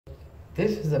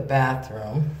This is a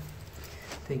bathroom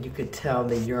that you could tell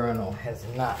the urinal has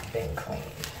not been cleaned.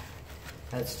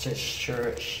 That's just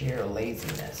sheer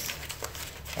laziness.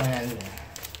 And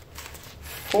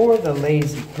for the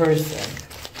lazy person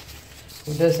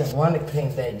who doesn't want to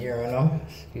clean that urinal,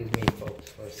 excuse me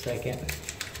folks for a second,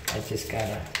 I just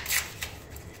gotta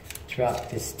drop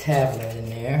this tablet in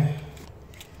there.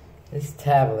 This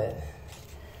tablet.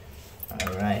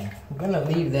 All right, I'm gonna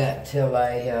leave that till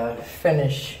I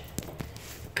finish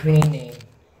cleaning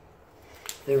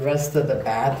the rest of the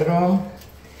bathroom,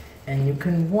 and you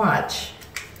can watch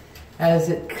as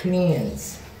it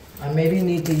cleans. I maybe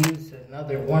need to use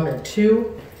another one or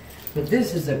two, but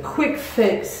this is a quick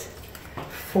fix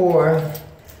for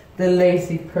the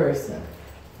lazy person.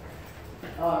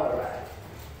 All right.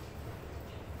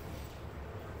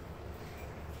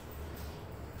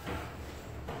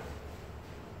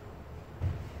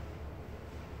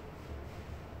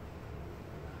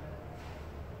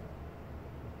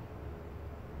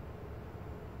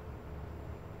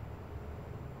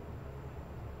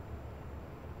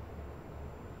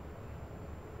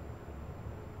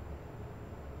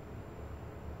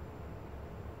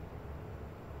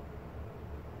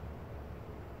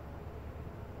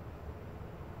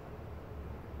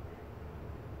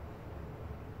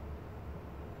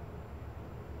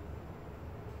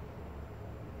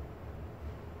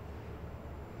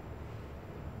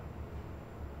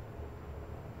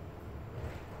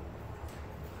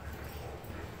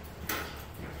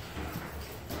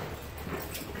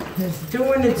 It's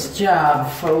doing its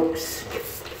job, folks.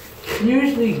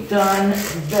 Usually done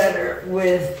better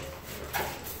with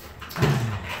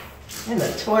in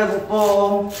a toilet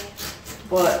bowl,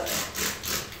 but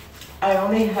I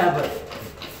only have a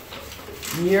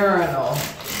urinal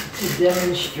to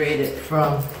demonstrate it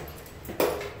from.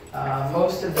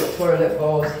 Most of the toilet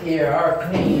bowls here are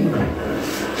clean.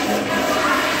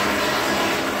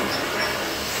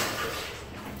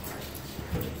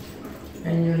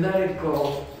 And you let it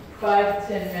go.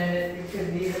 5-10 minutes, you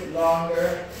can leave it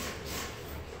longer.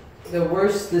 The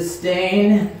worse the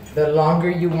stain, the longer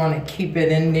you want to keep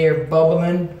it in there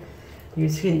bubbling. You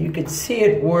can see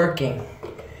it working.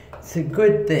 It's a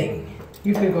good thing.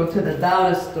 You could go to the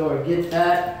dollar store, get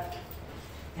that,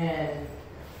 and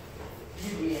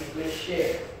you'll be in good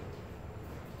shape.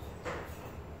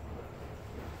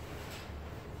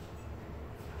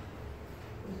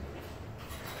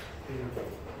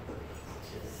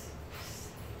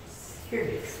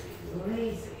 Seriously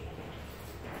lazy.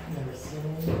 I've never seen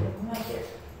anything like it.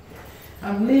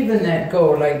 I'm leaving that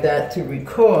go like that to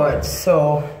record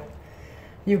so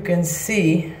you can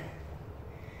see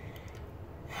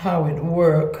how it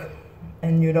works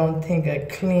and you don't think I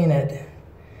clean it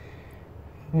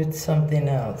with something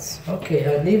else.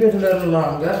 Okay, I'll leave it a little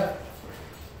longer.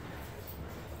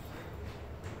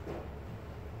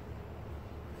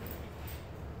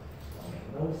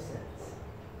 No sense.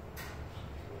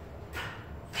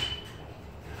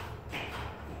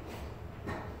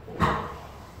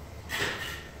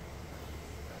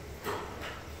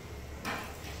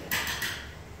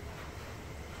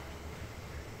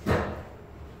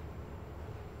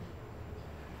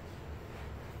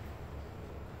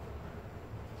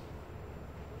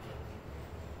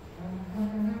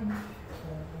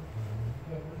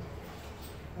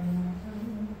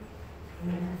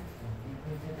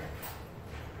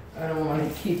 I don't want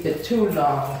to keep it too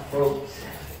long, folks.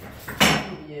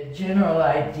 Give you a general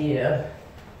idea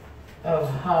of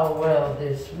how well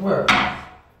this works.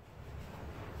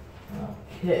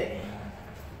 Okay.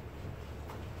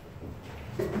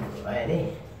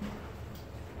 Alrighty.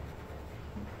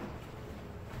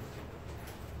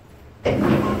 I'm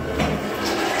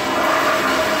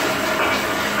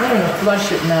going to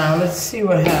flush it now. Let's see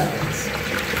what happens.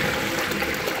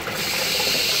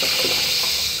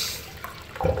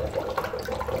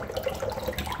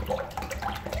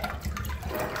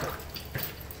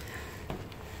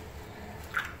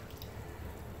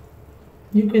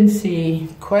 You can see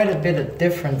quite a bit of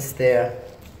difference there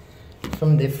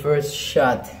from the first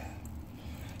shot.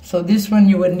 So this one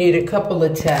you would need a couple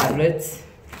of tablets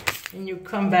and you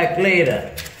come back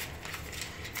later.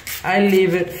 I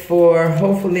leave it for,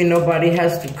 hopefully nobody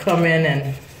has to come in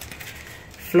and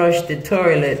flush the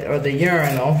toilet or the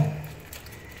urinal,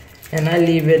 and I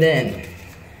leave it in.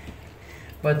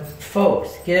 But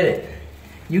folks, get it?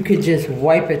 You could just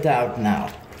wipe it out now.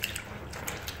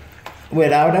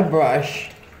 Without a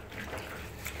brush,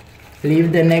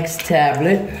 leave the next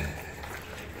tablet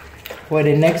for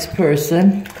the next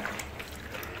person,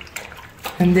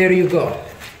 and there you go.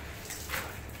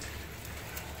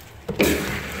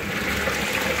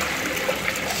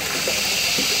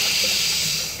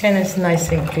 And it's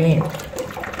nice and clean.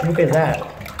 Look at that.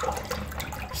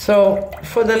 So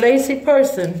for the lazy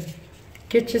person,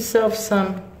 get yourself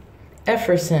some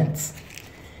effervescence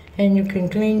and you can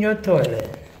clean your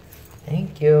toilet.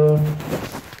 Thank you.